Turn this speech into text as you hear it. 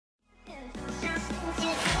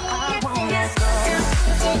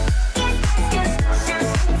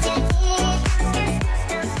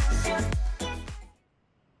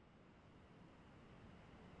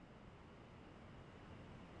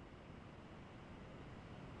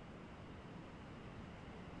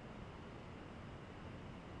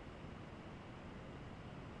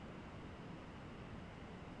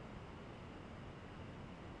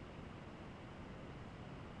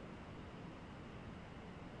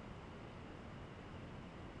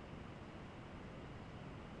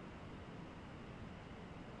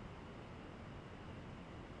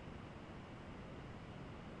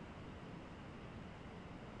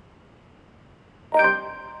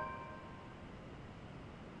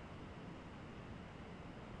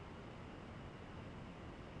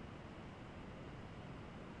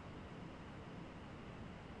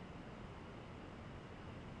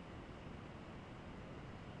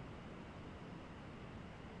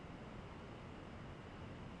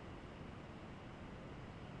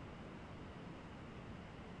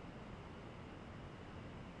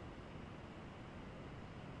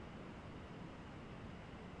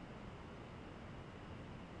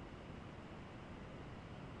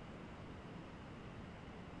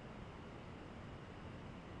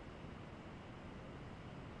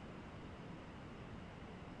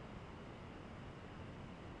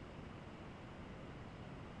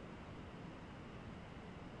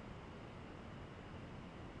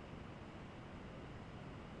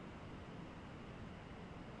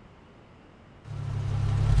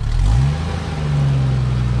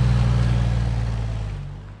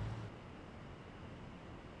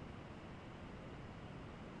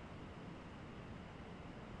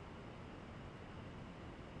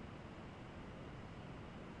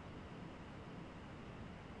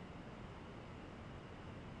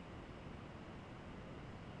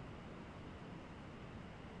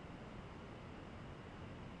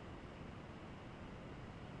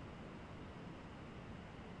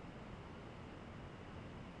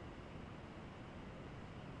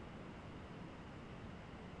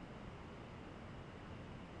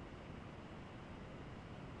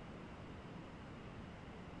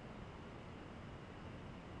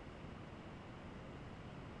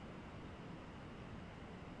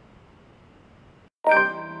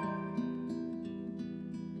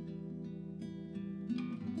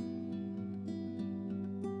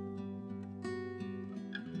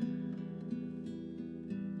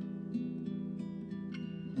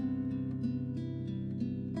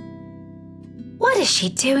What is she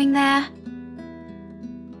doing there?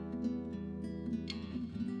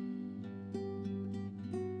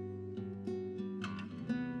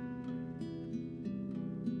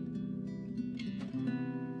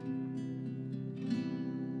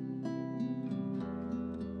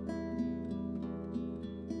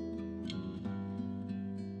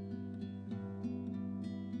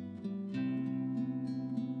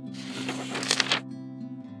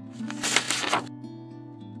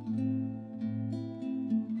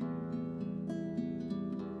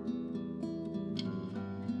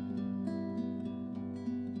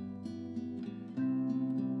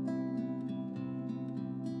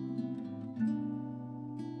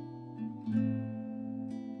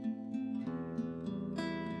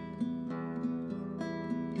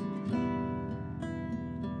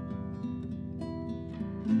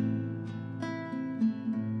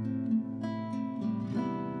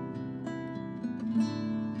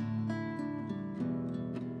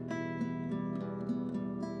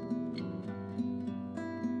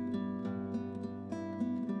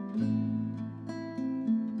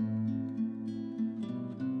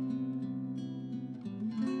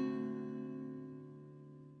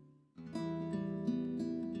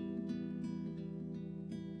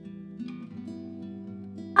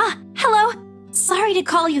 Hello. Sorry to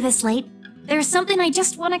call you this late. There's something I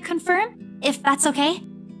just want to confirm, if that's okay.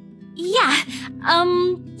 Yeah.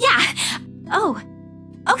 Oh.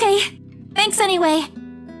 Okay. Thanks anyway.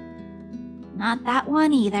 Not that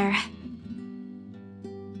one either.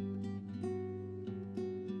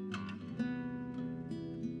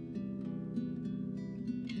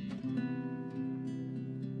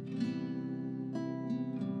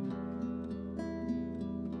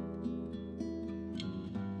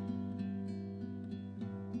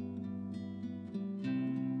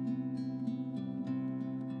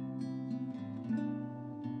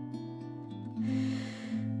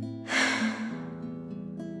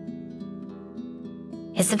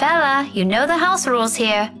 Isabella, you know the house rules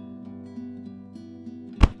here.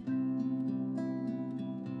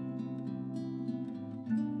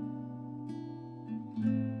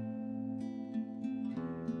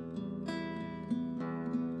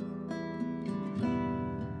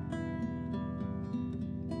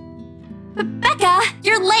 Becca,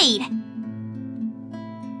 you're late!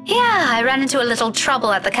 Yeah, I ran into a little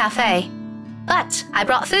trouble at the cafe. But I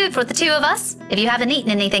brought food for the two of us, if you haven't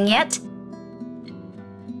eaten anything yet.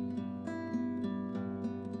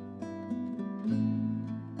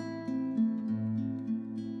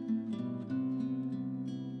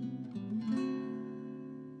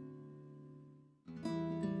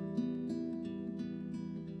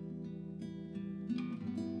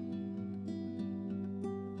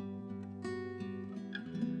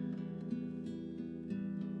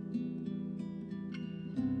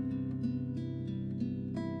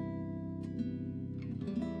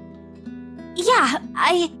 Yeah,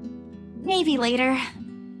 maybe later.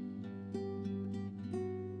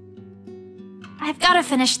 I've gotta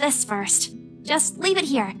finish this first. Just leave it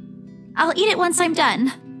here. I'll eat it once I'm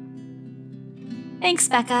done. Thanks,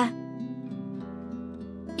 Becca.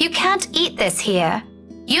 You can't eat this here.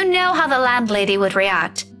 You know how the landlady would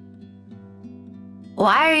react.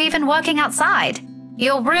 Why are you even working outside?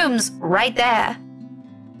 Your room's right there.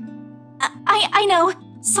 I know.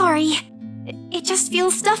 Sorry. It just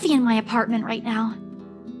feels stuffy in my apartment right now.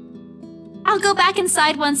 I'll go back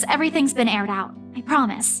inside once everything's been aired out. I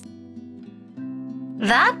promise.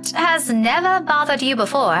 That has never bothered you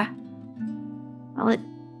before. Well, it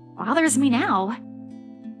bothers me now.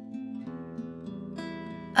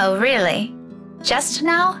 Oh, really? Just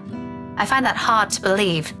now? I find that hard to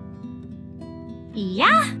believe.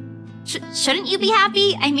 Yeah? Shouldn't you be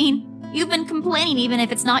happy? I mean, you've been complaining even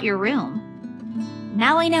if it's not your room.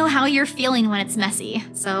 Now I know how you're feeling when it's messy,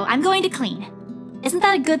 so I'm going to clean. Isn't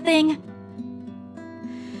that a good thing?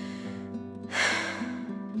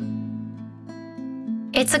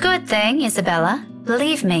 It's a good thing, Isabella.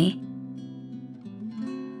 Believe me.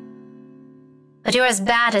 But you're as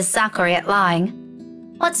bad as Zachary at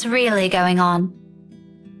lying. What's really going on?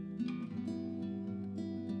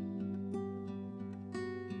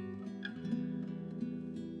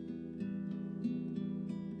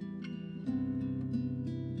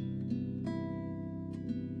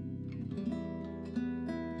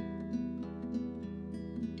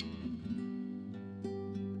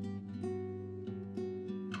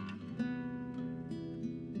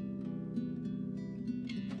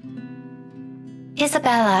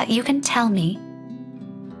 Isabella, you can tell me.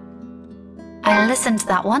 I listened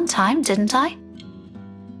that one time, didn't I?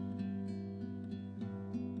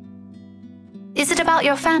 Is it about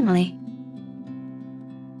your family?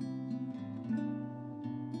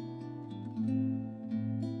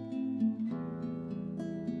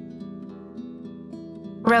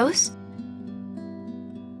 Rose?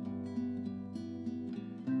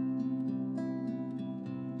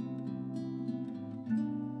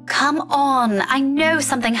 Come on, I know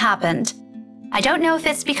something happened. I don't know if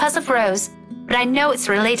it's because of Rose, but I know it's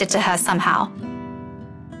related to her somehow.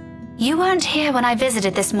 You weren't here when I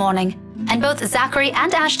visited this morning, and both Zachary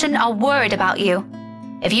and Ashton are worried about you.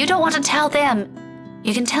 If you don't want to tell them,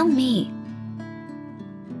 you can tell me.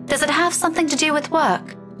 Does it have something to do with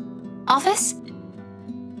work? Office?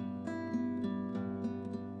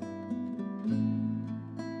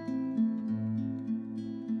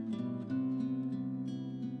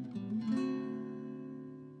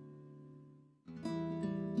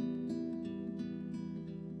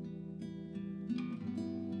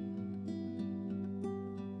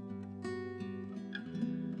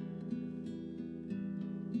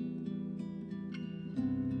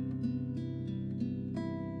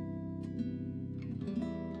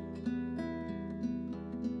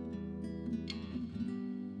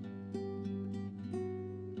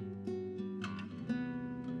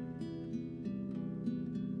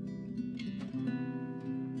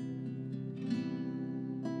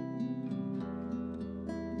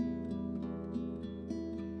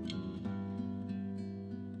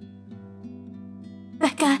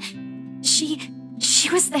 Becca, she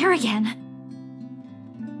was there again.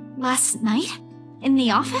 Last night? In the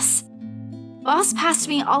office? Boss passed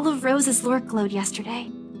me all of Rose's Lork load yesterday.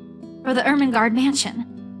 For the Ermengarde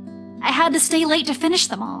mansion. I had to stay late to finish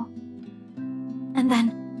them all. And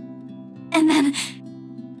then...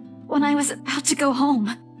 when I was about to go home,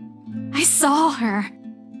 I saw her.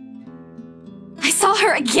 I saw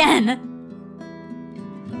her again!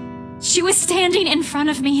 She was standing in front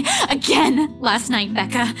of me again last night,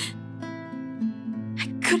 Becca. I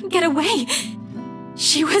couldn't get away.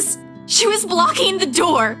 She was blocking the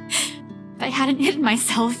door. If I hadn't hidden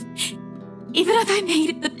myself, even if I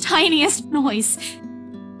made the tiniest noise,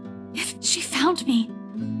 if she found me.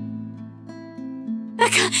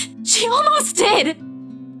 Becca, she almost did.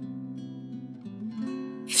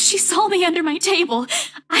 If she saw me under my table,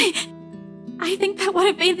 I think that would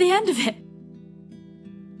have been the end of it.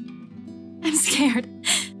 I'm scared.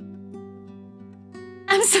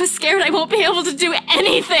 I'm so scared I won't be able to do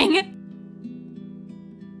anything!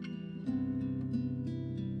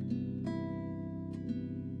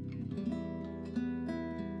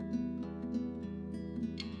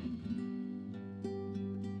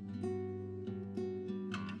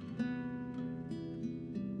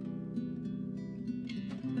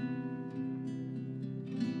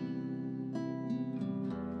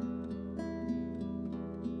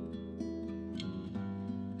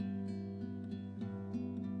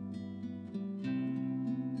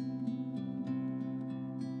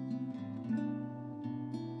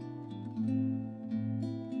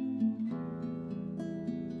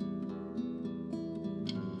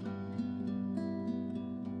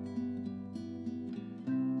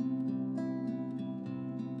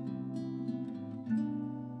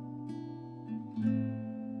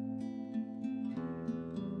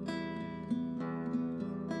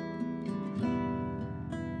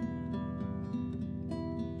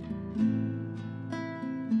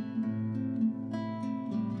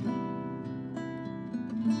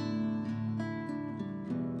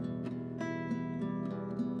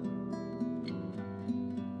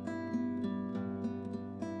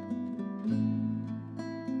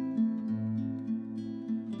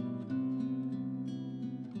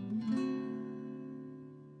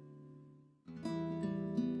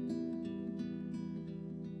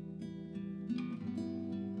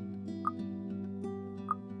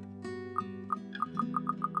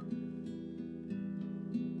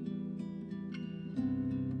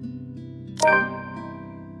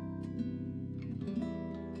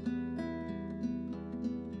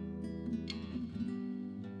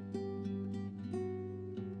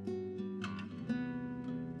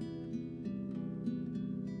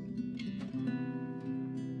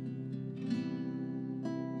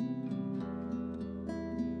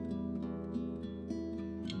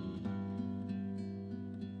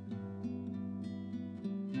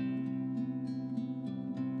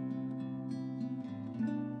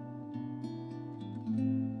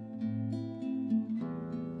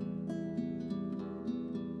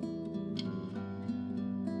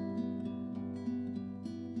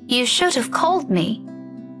 You should have called me.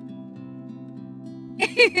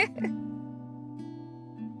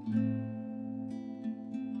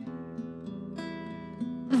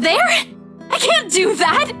 There? I can't do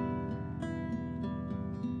that!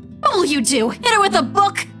 What will you do? Hit her with a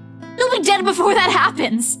book? You'll be dead before that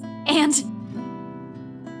happens. And...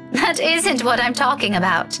 That isn't what I'm talking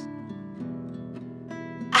about.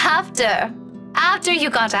 After you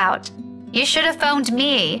got out, you should have phoned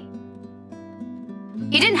me.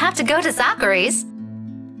 You didn't have to go to Zachary's.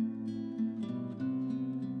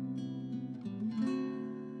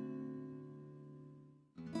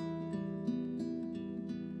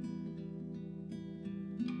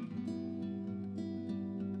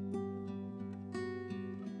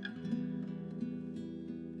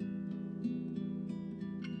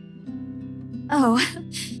 Oh,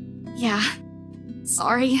 yeah.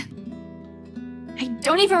 Sorry. I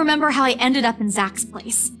don't even remember how I ended up in Zach's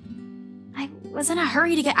place. I was in a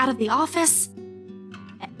hurry to get out of the office,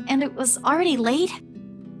 and it was already late.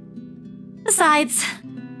 Besides,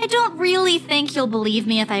 I don't really think you'll believe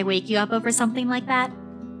me if I wake you up over something like that.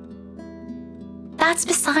 That's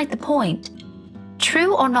beside the point.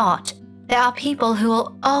 True or not, there are people who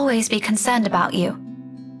will always be concerned about you.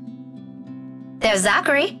 There's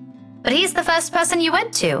Zachary, but he's the first person you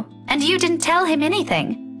went to, and you didn't tell him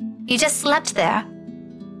anything. You just slept there.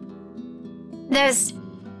 There's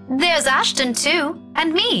Ashton too,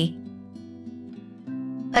 and me.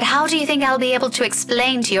 But how do you think I'll be able to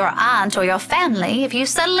explain to your aunt or your family if you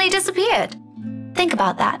suddenly disappeared? Think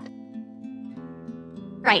about that.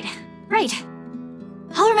 Right.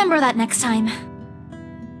 I'll remember that next time.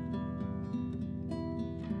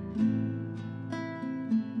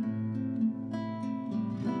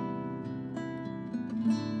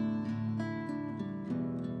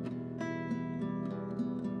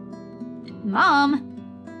 Mom!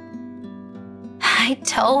 I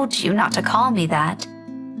told you not to call me that.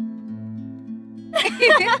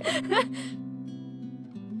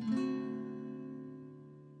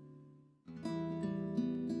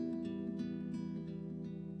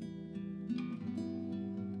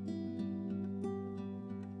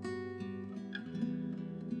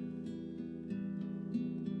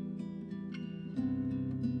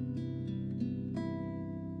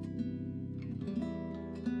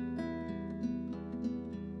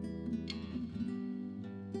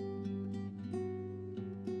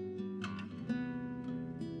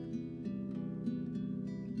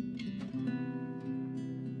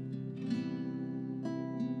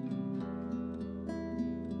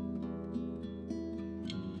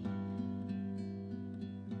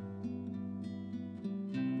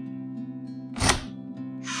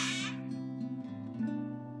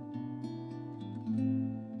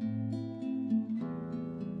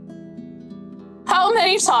 How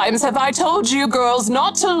many times have I told you girls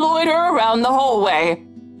not to loiter around the hallway?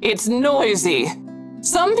 It's noisy.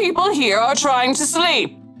 Some people here are trying to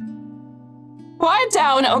sleep. Quiet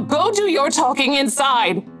down or go do your talking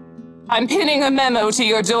inside. I'm pinning a memo to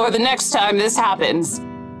your door the next time this happens.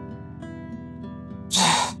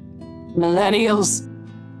 Millennials.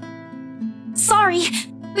 Sorry,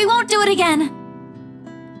 we won't do it again.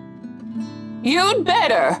 You'd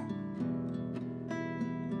better.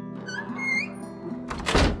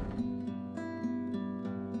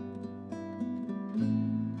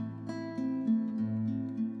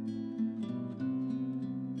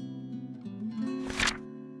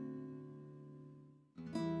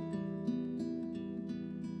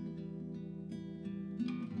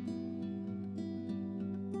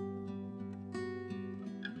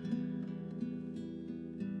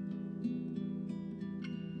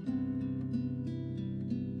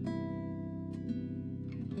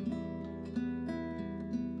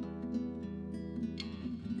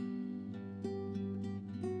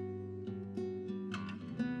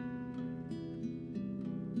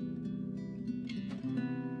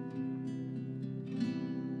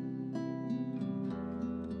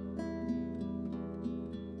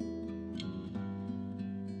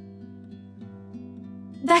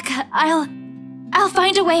 Becca, I'll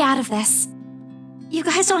find a way out of this. You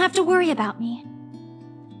guys don't have to worry about me.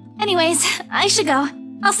 Anyways, I should go.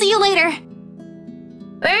 I'll see you later.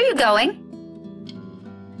 Where are you going?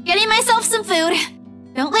 Getting myself some food.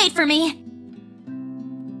 Don't wait for me.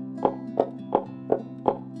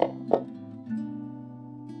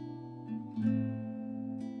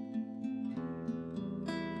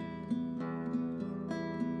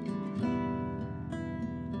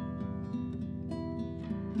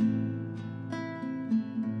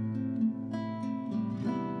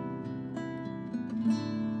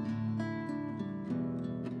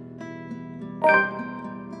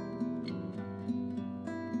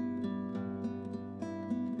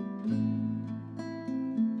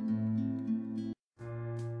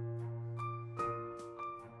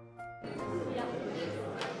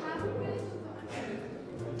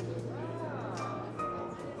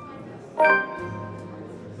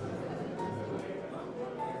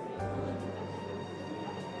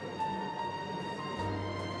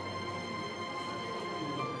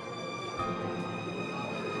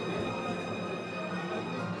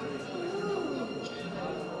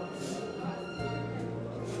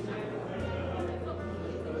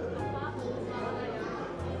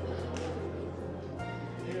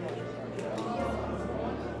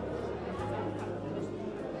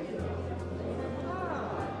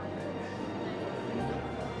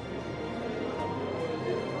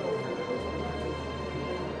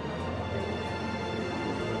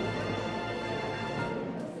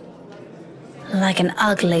 Like an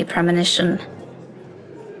ugly premonition.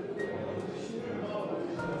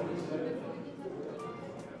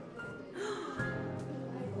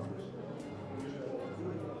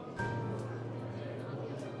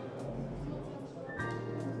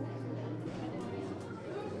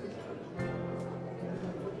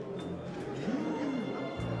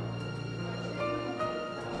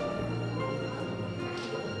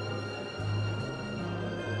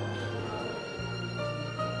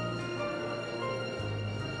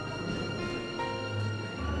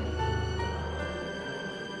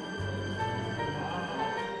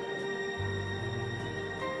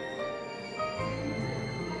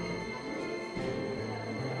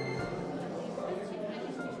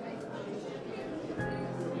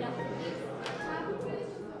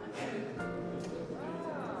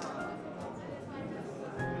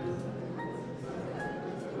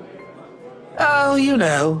 Oh, you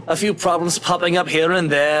know, a few problems popping up here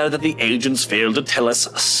and there that the agents failed to tell us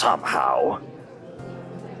somehow.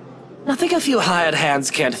 Nothing a few hired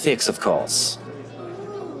hands can't fix, of course.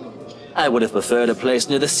 I would have preferred a place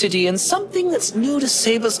near the city and something that's new to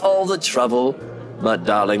save us all the trouble, but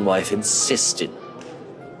darling wife insisted.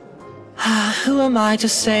 Who am I to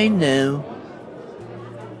say no?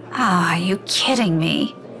 Ah, are you kidding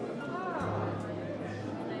me?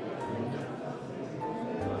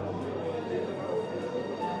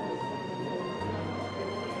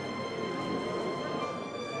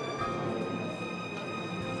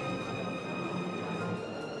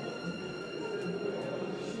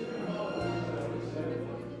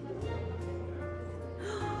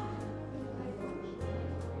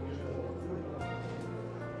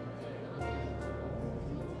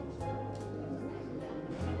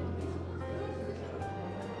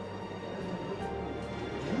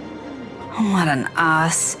 What an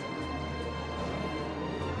ass.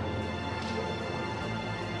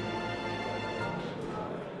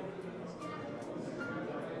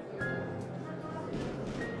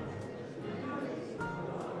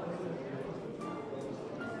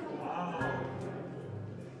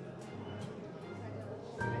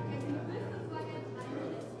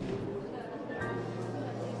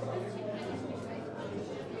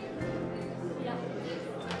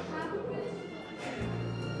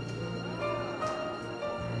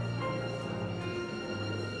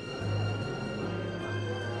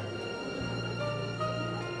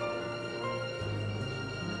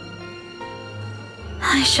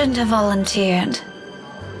 I shouldn't have volunteered.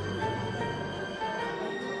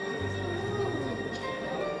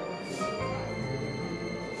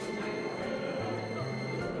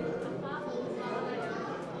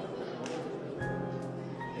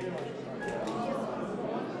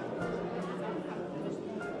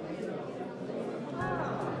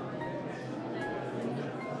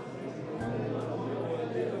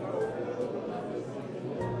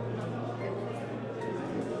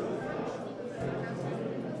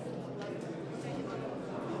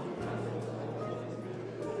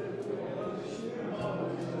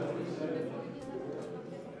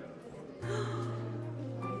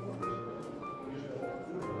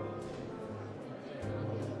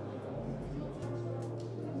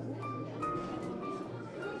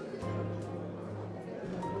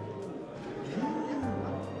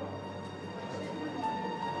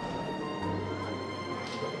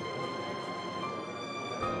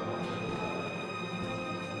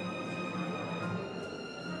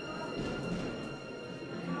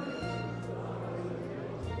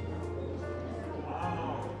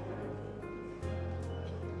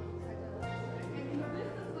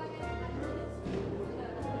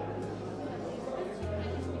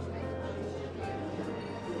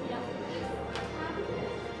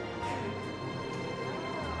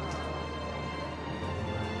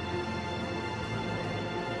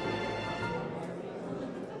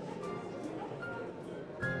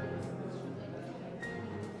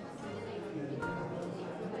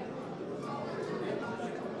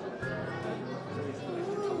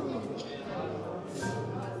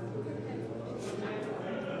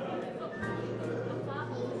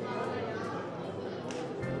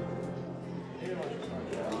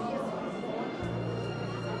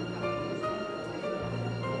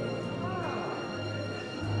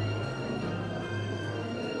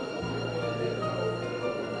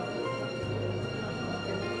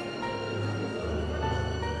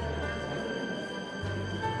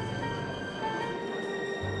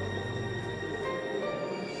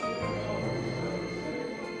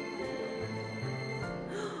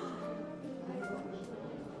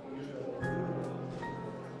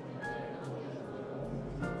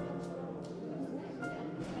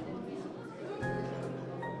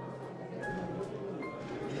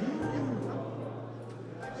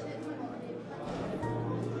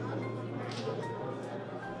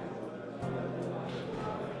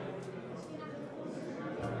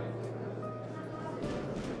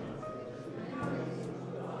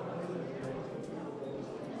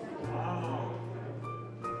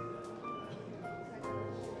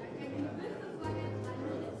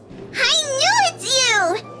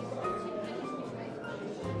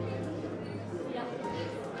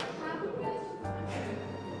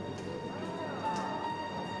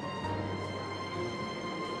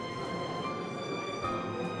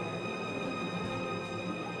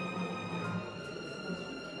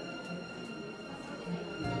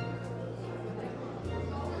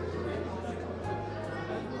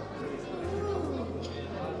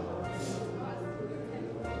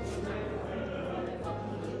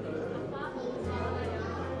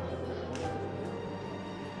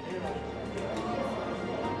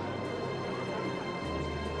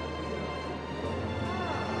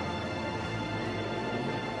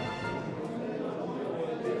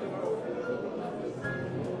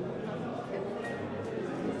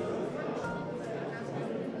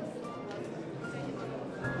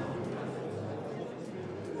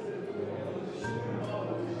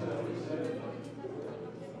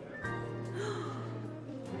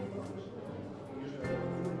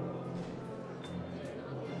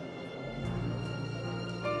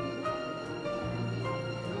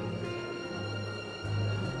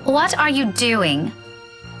 What are you doing?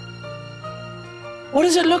 What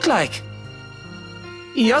does it look like?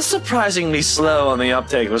 You're surprisingly slow on the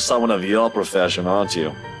uptake for someone of your profession, aren't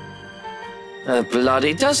you?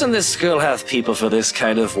 Bloody, doesn't this school have people for this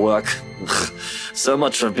kind of work? So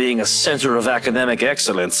much for being a center of academic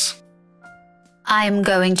excellence. I'm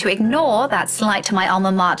going to ignore that slight to my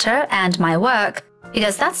alma mater and my work,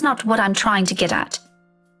 because that's not what I'm trying to get at.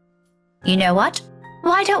 You know what?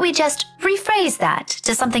 Why don't we just rephrase that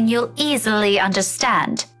to something you'll easily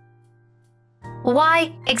understand?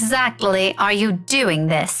 Why exactly are you doing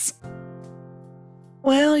this?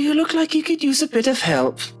 Well, you look like you could use a bit of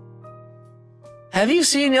help. Have you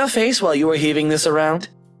seen your face while you were heaving this around?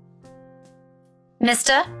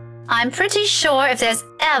 Mister, I'm pretty sure if there's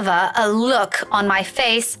ever a look on my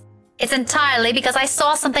face, it's entirely because I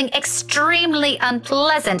saw something extremely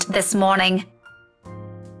unpleasant this morning.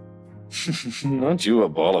 Aren't you a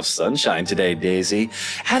ball of sunshine today, Daisy?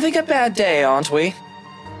 Having a bad day, aren't we?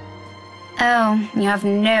 Oh, you have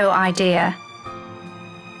no idea.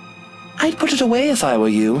 I'd put it away if I were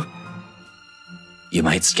you. You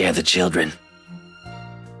might scare the children.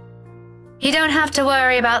 You don't have to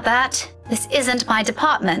worry about that. This isn't my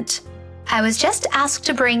department. I was just asked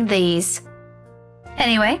to bring these.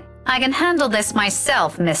 Anyway, I can handle this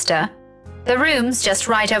myself, mister. The room's just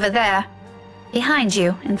right over there. Behind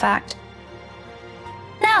you, in fact.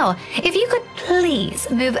 Now, if you could please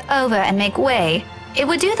move over and make way, it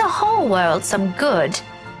would do the whole world some good.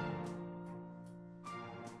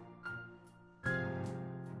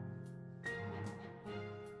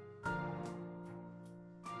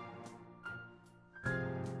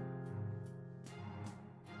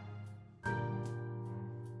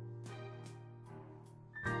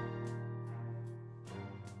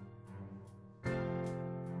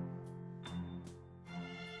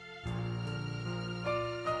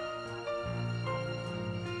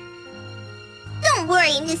 Don't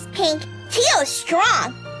worry, Miss Pink. Teo's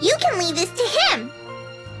strong. You can leave this to him.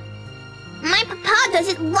 My papa does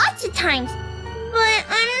it lots of times, but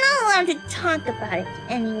I'm not allowed to talk about it to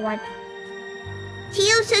anyone.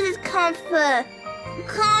 Teo says it's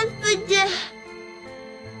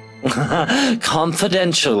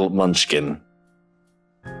Confidential, Munchkin.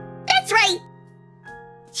 That's right.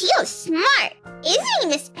 Teo's smart, isn't he,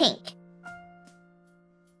 Miss Pink?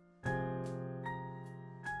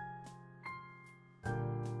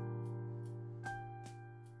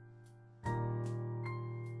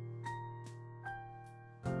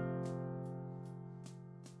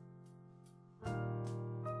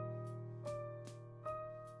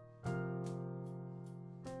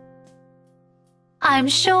 I'm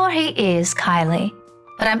sure he is, Kylie.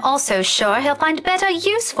 But I'm also sure he'll find better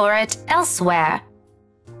use for it elsewhere.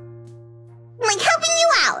 Like helping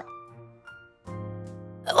you out.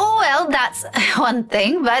 Oh, well, that's one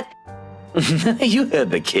thing, but You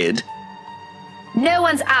heard the kid. no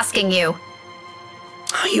one's asking you.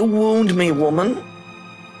 You wound me, woman.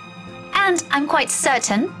 And I'm quite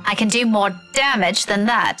certain I can do more damage than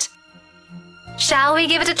that. Shall we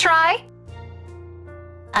give it a try?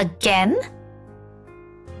 Again?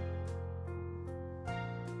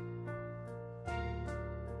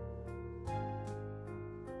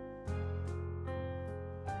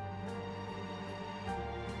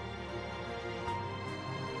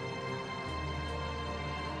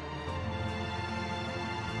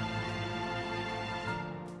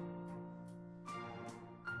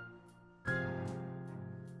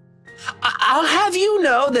 I'll have you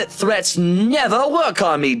know that threats never work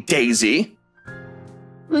on me, Daisy.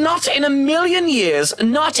 Not in a million years,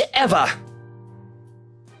 not ever.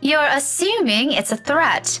 You're assuming it's a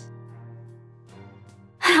threat.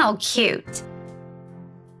 How cute.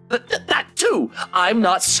 That too. I'm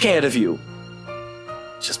not scared of you.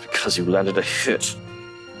 Just because you landed a hit.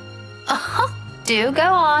 Do go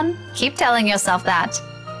on. Keep telling yourself that.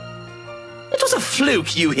 It was a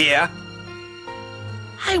fluke, you hear?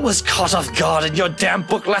 I was caught off guard and your damn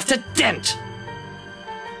book left a dent.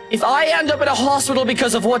 If I end up in a hospital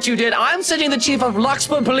because of what you did, I'm sending the chief of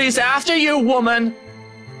Luxburg Police after you, woman.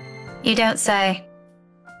 You don't say.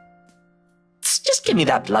 Just give me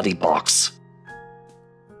that bloody box.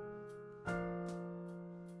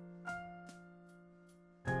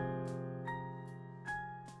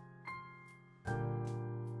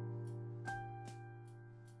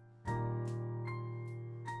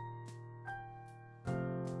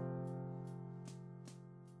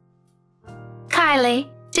 Kylie,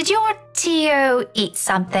 did your Tio eat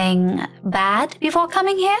something bad before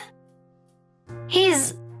coming here?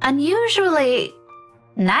 He's unusually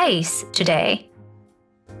nice today.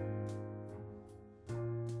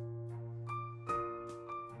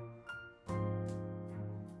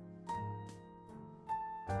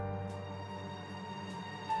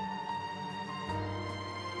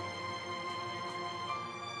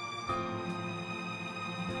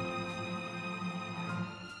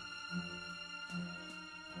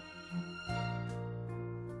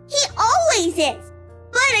 always is.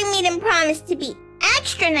 But I made him promise to be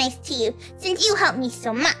extra nice to you since you helped me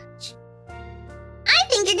so much. I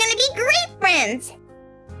think you're gonna be great friends.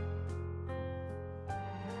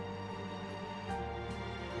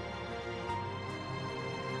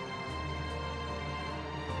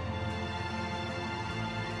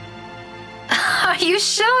 Are you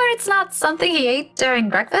sure it's not something he ate during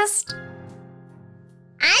breakfast?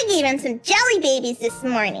 I gave him some jelly babies this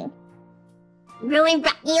morning. Really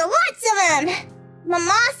brought me lots of them.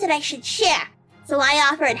 Mama said I should share, so I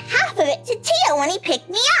offered half of it to Tio when he picked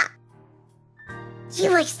me up. He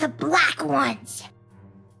likes the black ones.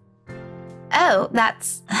 Oh,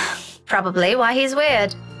 that's probably why he's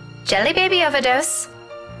weird. Jelly baby overdose.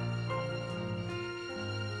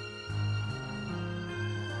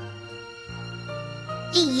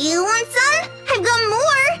 Do you want some? I've got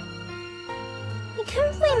more. I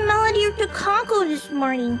couldn't find Melody or Takako this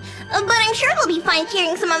morning, but I'm sure they'll be fine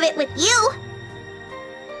sharing some of it with you.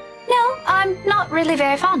 No, I'm not really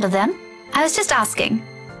very fond of them. I was just asking.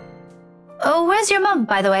 Oh, where's your mum,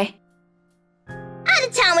 by the way? Out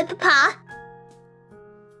of town with Papa.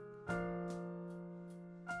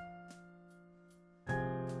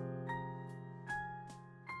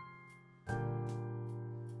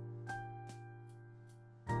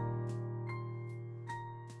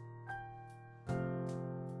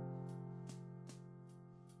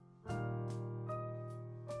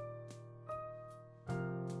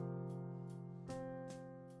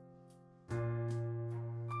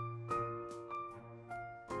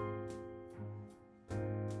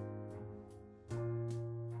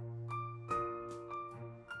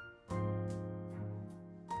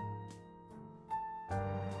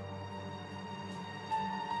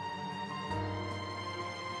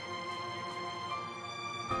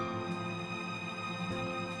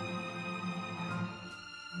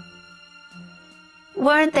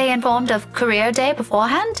 Weren't they informed of career day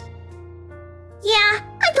beforehand? Yeah,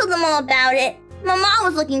 I told them all about it. Mama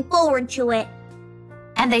was looking forward to it.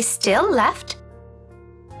 And they still left?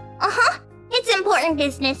 Uh-huh. It's important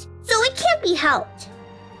business, so it can't be helped.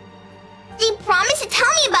 They promised to tell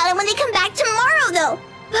me about it when they come back tomorrow, though.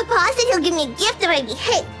 Papa said he'll give me a gift if I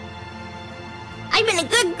behave. I've been a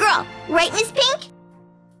good girl, right, Miss Pink?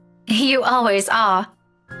 You always are.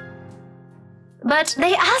 But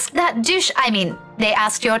they asked that they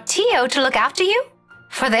asked your Tio to look after you?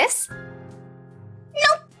 For this?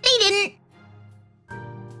 Nope, they didn't.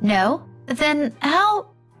 No? Then how? It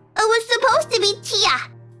was supposed to be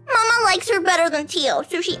Tia. Mama likes her better than Tio,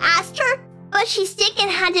 so she asked her, but she's sick and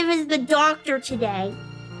had to visit the doctor today.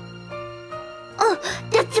 Oh,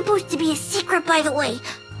 that's supposed to be a secret, by the way.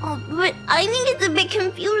 Oh, but I think it's a bit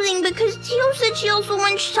confusing because Tio said she also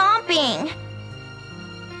went shopping.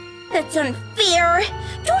 That's unfair.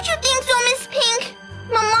 Don't you think so, Miss Pink?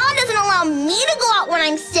 Mama doesn't allow me to go out when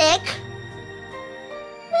I'm sick.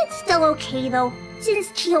 It's still okay, though,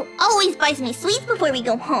 since Tio always buys me sweets before we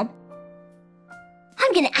go home.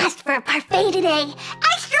 I'm gonna ask for a parfait today,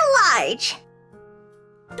 extra large.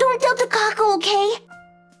 Don't tell Takako, okay?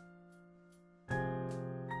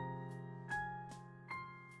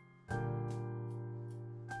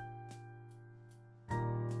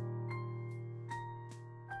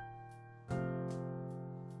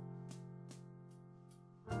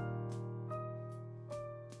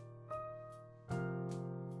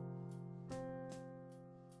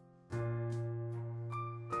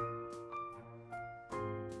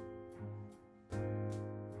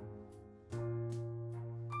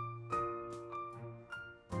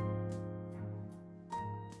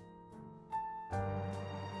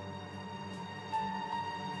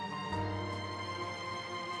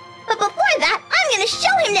 But before that, I'm gonna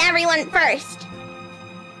show him to everyone first.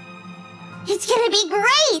 It's gonna be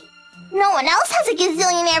great. No one else has a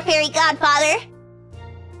gazillionaire fairy godfather.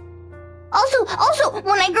 Also,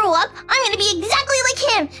 when I grow up, I'm gonna be exactly like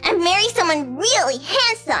him and marry someone really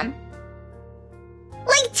handsome.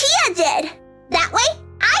 Like Tia did. That way,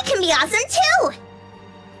 I can be awesome too.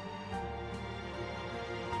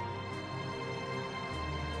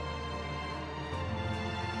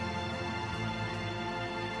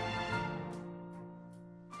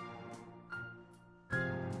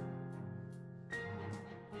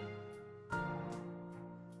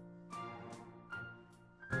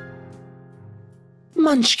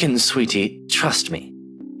 Munchkin, sweetie, trust me.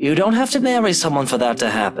 You don't have to marry someone for that to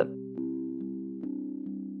happen.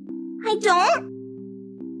 I don't?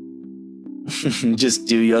 Just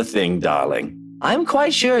do your thing, darling. I'm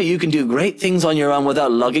quite sure you can do great things on your own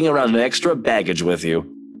without lugging around an extra baggage with you.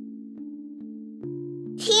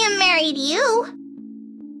 Tia married you.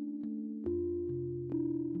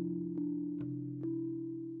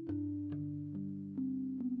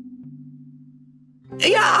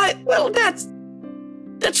 Well,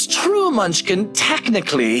 that's true, Munchkin,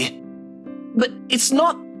 technically. But it's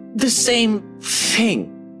not the same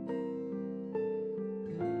thing.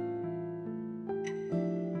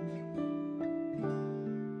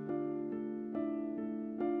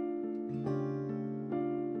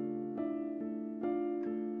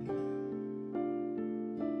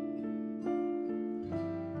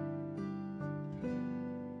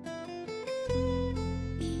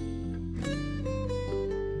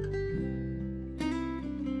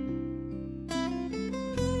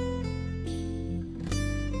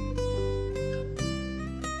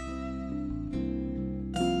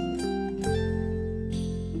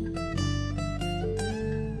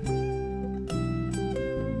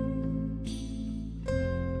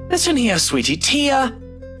 Listen here, sweetie. Tia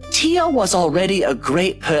was already a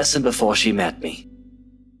great person before she met me.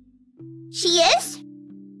 She is?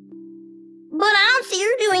 But I don't see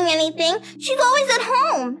her doing anything. She's always at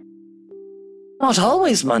home. Not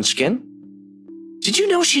always, Munchkin. Did you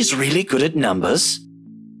know she's really good at numbers?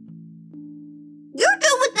 You're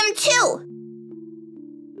good with them too.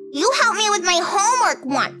 You helped me with my homework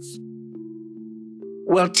once.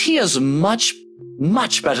 Well, Tia's much,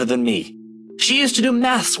 much better than me. She used to do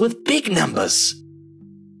maths with big numbers.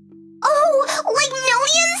 Oh, like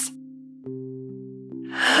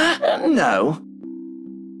millions? No.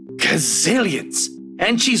 Gazillions.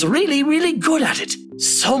 And she's really, really good at it.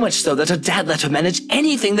 So much so that her dad let her manage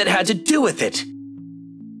anything that had to do with it.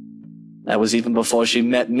 That was even before she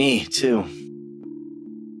met me, too.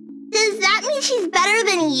 Does that mean she's better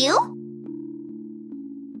than you?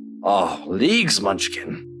 Oh, leagues,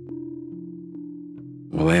 Munchkin.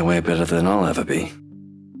 Way, way better than I'll ever be.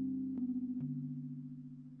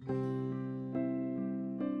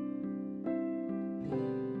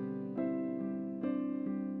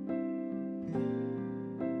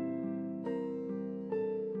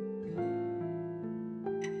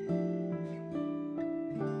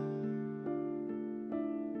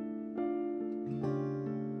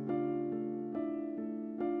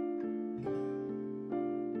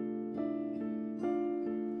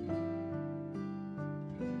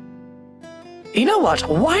 You know what?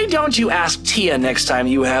 Why don't you ask Tia next time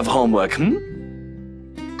you have homework,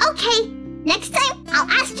 Okay, next time I'll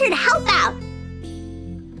ask her to help out.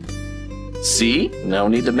 See? No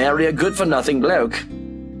need to marry a good-for-nothing bloke.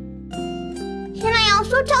 Can I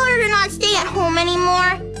also tell her to not stay at home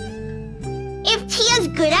anymore? If Tia's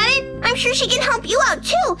good at it, I'm sure she can help you out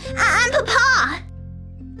too, and Papa.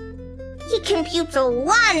 He computes a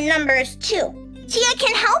lot of numbers too. Tia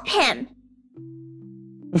can help him.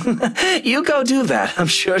 You go do that. I'm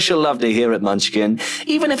sure she'll love to hear it, Munchkin,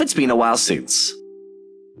 even if it's been a while since.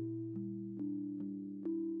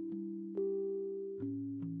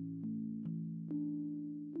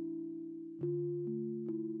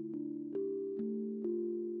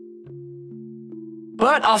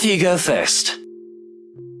 But off you go first.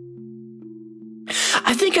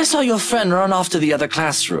 I think I saw your friend run off to the other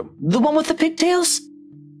classroom. The one with the pigtails?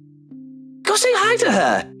 Go say hi to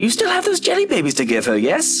her. You still have those jelly babies to give her,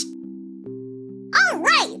 yes? All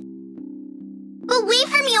right. But wait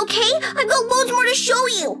for me, okay? I've got loads more to show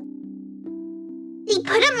you. They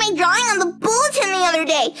put up my drawing on the bulletin the other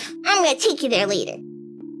day. I'm gonna take you there later.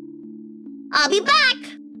 I'll be back.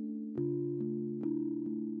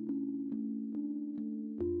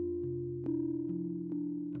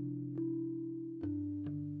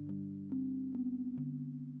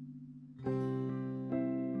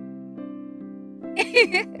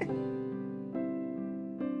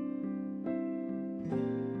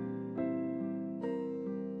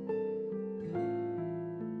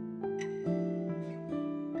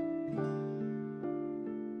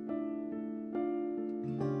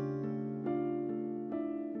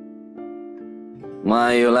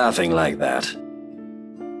 Why are you laughing like that?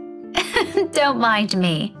 Don't mind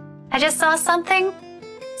me. I just saw something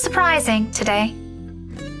surprising today.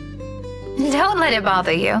 Don't let it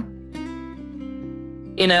bother you.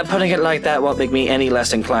 You know, putting it like that won't make me any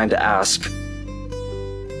less inclined to ask.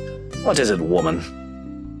 What is it, woman?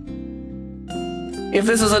 If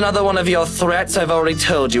this is another one of your threats, I've already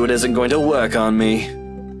told you it isn't going to work on me.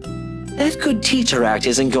 That good teacher act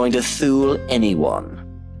isn't going to fool anyone.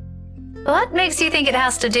 What makes you think it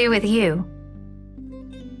has to do with you?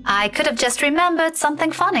 I could have just remembered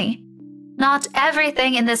something funny. Not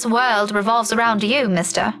everything in this world revolves around you,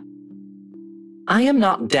 mister. I am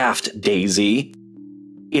not daft, Daisy.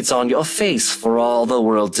 It's on your face for all the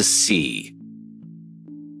world to see.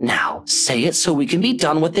 Now, say it so we can be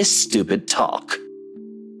done with this stupid talk.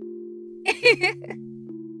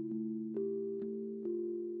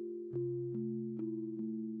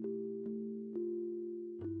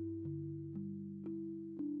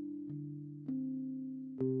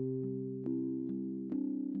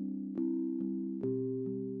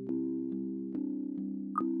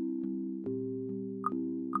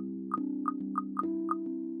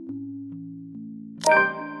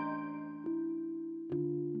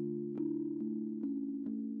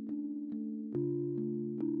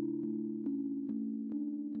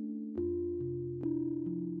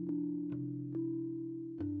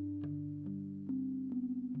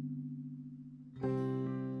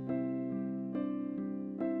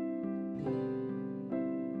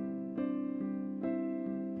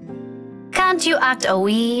 Can't you act a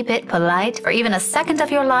wee bit polite for even a second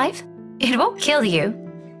of your life? It won't kill you.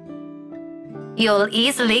 You'll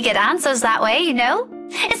easily get answers that way, you know?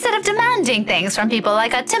 Instead of demanding things from people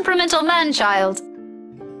like a temperamental man-child.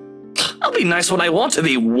 I'll be nice when I want to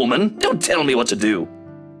be, woman. Don't tell me what to do.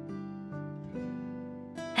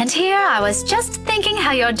 And here I was just thinking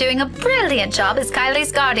how you're doing a brilliant job as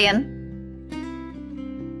Kylie's guardian.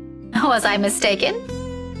 Was I mistaken?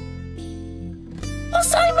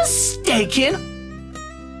 Was I mistaken?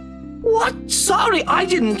 What? Sorry, I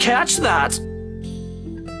didn't catch that.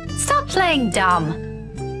 Stop playing dumb.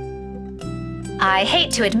 I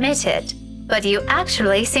hate to admit it, but you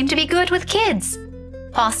actually seem to be good with kids.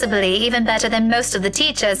 Possibly even better than most of the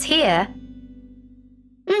teachers here.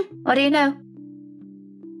 What do you know?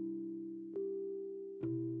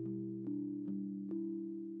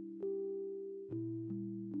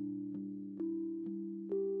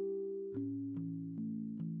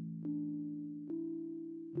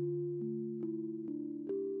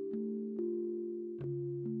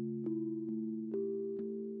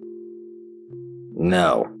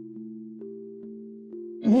 No.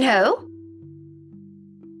 No?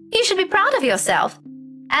 You should be proud of yourself.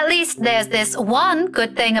 At least there's this one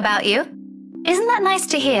good thing about you. Isn't that nice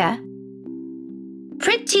to hear?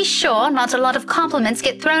 Pretty sure not a lot of compliments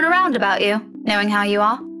get thrown around about you, knowing how you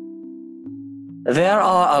are. There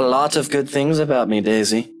are a lot of good things about me,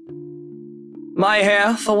 Daisy. My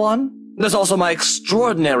hair, for one. There's also my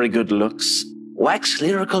extraordinary good looks. Wax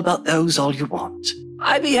lyrical about those all you want.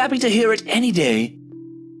 I'd be happy to hear it any day.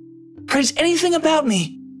 Praise anything about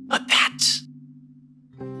me but that.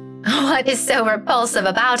 What is so repulsive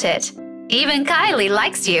about it? Even Kylie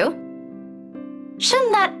likes you.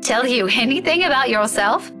 Shouldn't that tell you anything about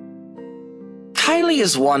yourself? Kylie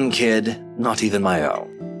is one kid, not even my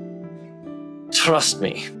own. Trust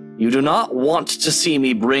me, you do not want to see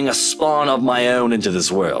me bring a spawn of my own into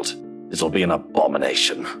this world. This will be an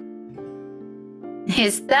abomination.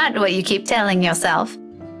 Is that what you keep telling yourself?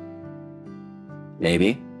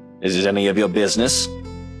 Maybe. Is it any of your business?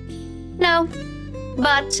 No.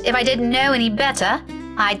 But if I didn't know any better,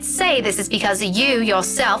 I'd say this is because you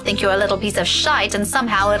yourself think you're a little piece of shite and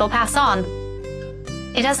somehow it'll pass on.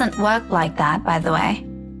 It doesn't work like that, by the way.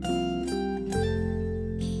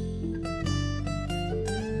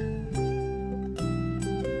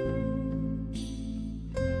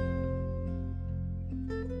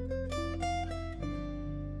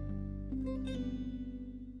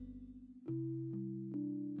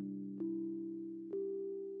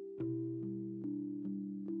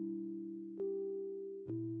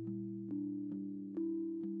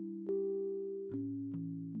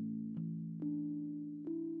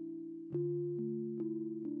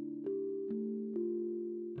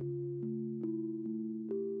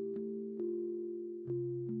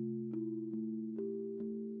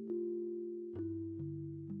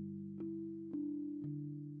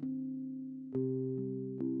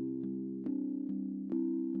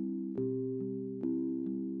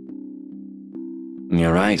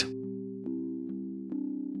 You're right.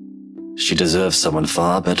 She deserves someone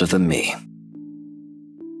far better than me.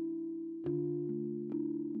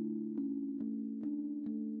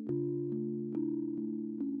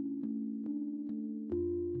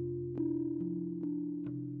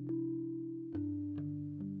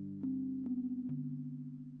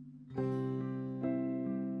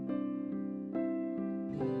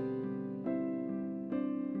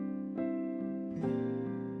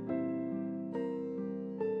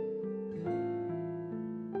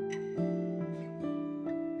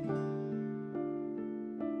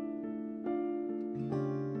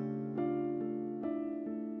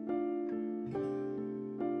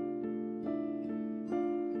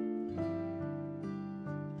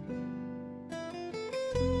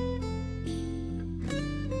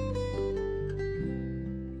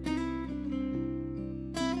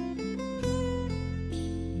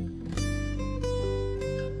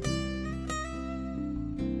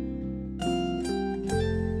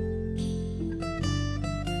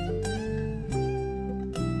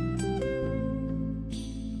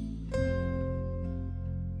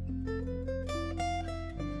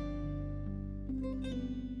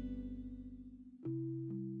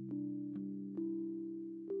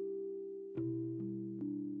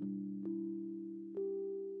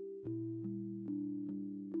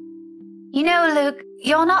 You know, Luke,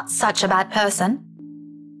 you're not such a bad person.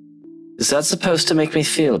 Is that supposed to make me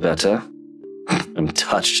feel better? I'm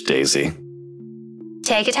touched, Daisy.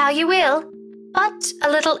 Take it how you will, but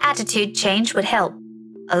a little attitude change would help.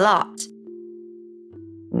 A lot.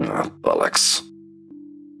 Bollocks.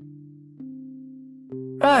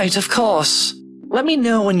 Right, of course. Let me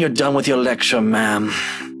know when you're done with your lecture, ma'am.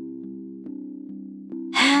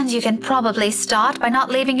 And you can probably start by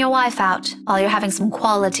not leaving your wife out while you're having some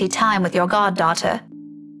quality time with your goddaughter.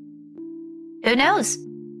 Who knows?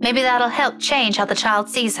 Maybe that'll help change how the child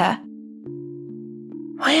sees her.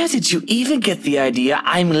 Where did you even get the idea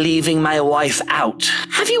I'm leaving my wife out?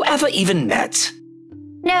 Have you ever even met?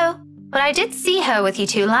 No, but I did see her with you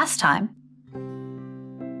two last time.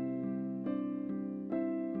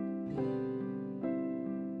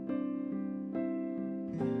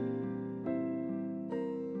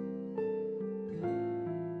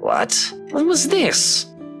 What? When was this?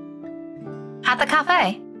 At the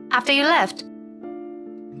cafe, after you left.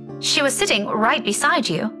 She was sitting right beside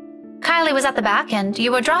you. Kylie was at the back and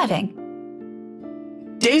you were driving.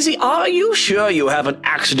 Daisy, are you sure you haven't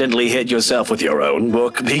accidentally hit yourself with your own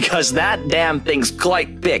book? Because that damn thing's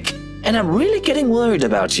quite thick, and I'm really getting worried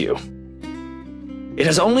about you. It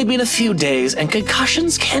has only been a few days, and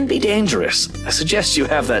concussions can be dangerous. I suggest you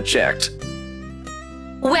have that checked.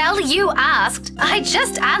 Well, you asked. I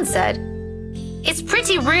just answered. It's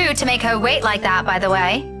pretty rude to make her wait like that, by the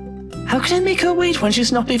way. How can I make her wait when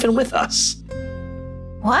she's not even with us?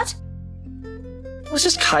 What? It was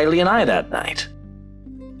just Kylie and I that night.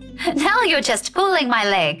 Now you're just pulling my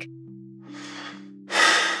leg.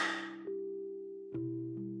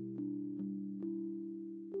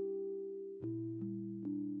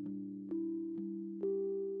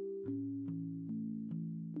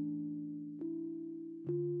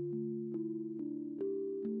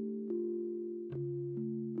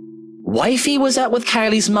 Wifey was out with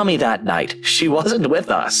Kylie's mummy that night. She wasn't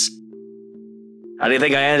with us. How do you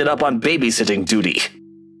think I ended up on babysitting duty?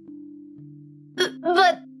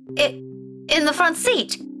 But in the front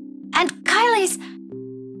seat. And Kylie's...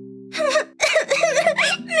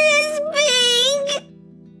 Miss Pink!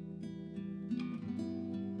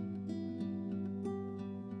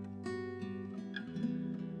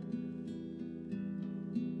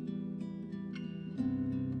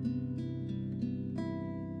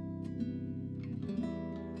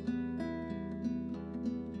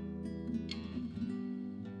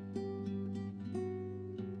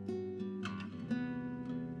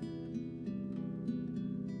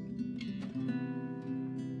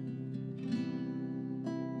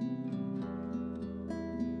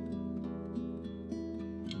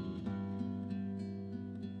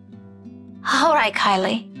 All right,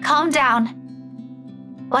 Kylie, calm down.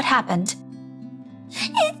 What happened?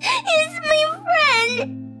 It's my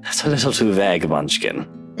friend! That's a little too vague, Munchkin.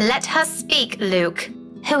 Let her speak, Luke.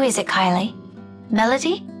 Who is it, Kylie?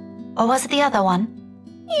 Melody? Or was it the other one?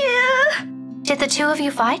 Yeah. Did the two of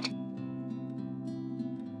you fight?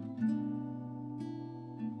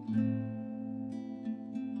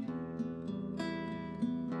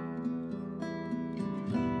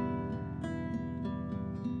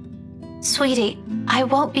 Sweetie, I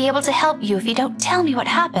won't be able to help you if you don't tell me what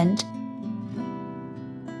happened.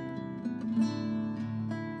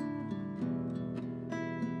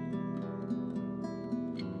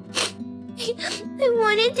 I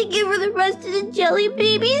wanted to give her the rest of the jelly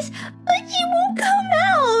babies, but she won't come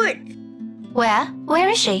out. Where? Where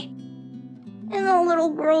is she? In the little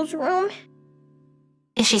girl's room.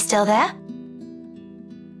 Is she still there?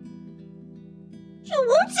 She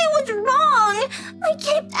won't say what's wrong. I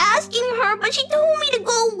kept asking her, but she told me to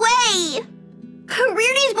go away.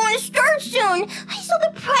 Career Day's going to start soon. I saw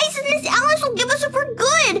the prices Miss Alice will give us for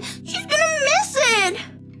good. She's gonna miss it.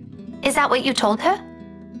 Is that what you told her?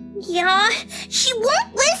 Yeah, she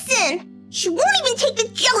won't listen. She won't even take the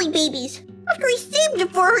jelly babies. After I saved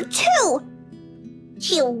it for her, too.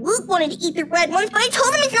 She and Luke wanted to eat the red ones, but I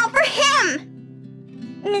told them it's not for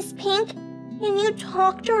him. Miss Pink, can you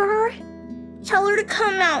talk to her? Tell her to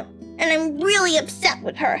come out, and I'm really upset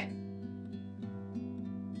with her.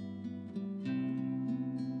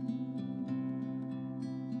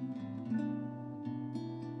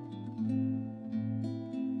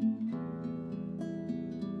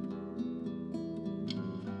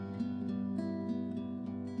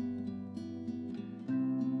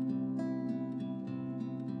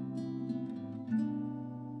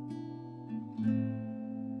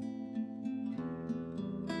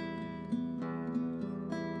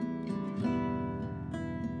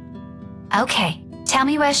 Okay, tell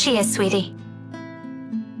me where she is, sweetie.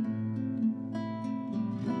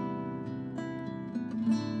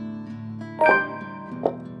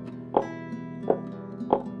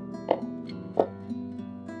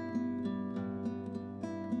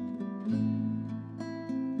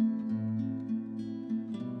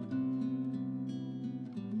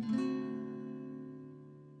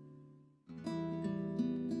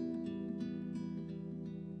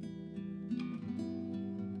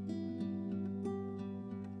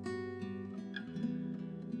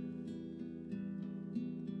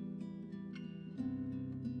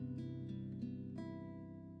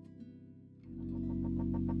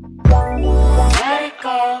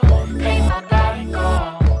 go, make my body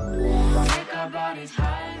go, make our bodies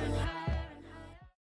high.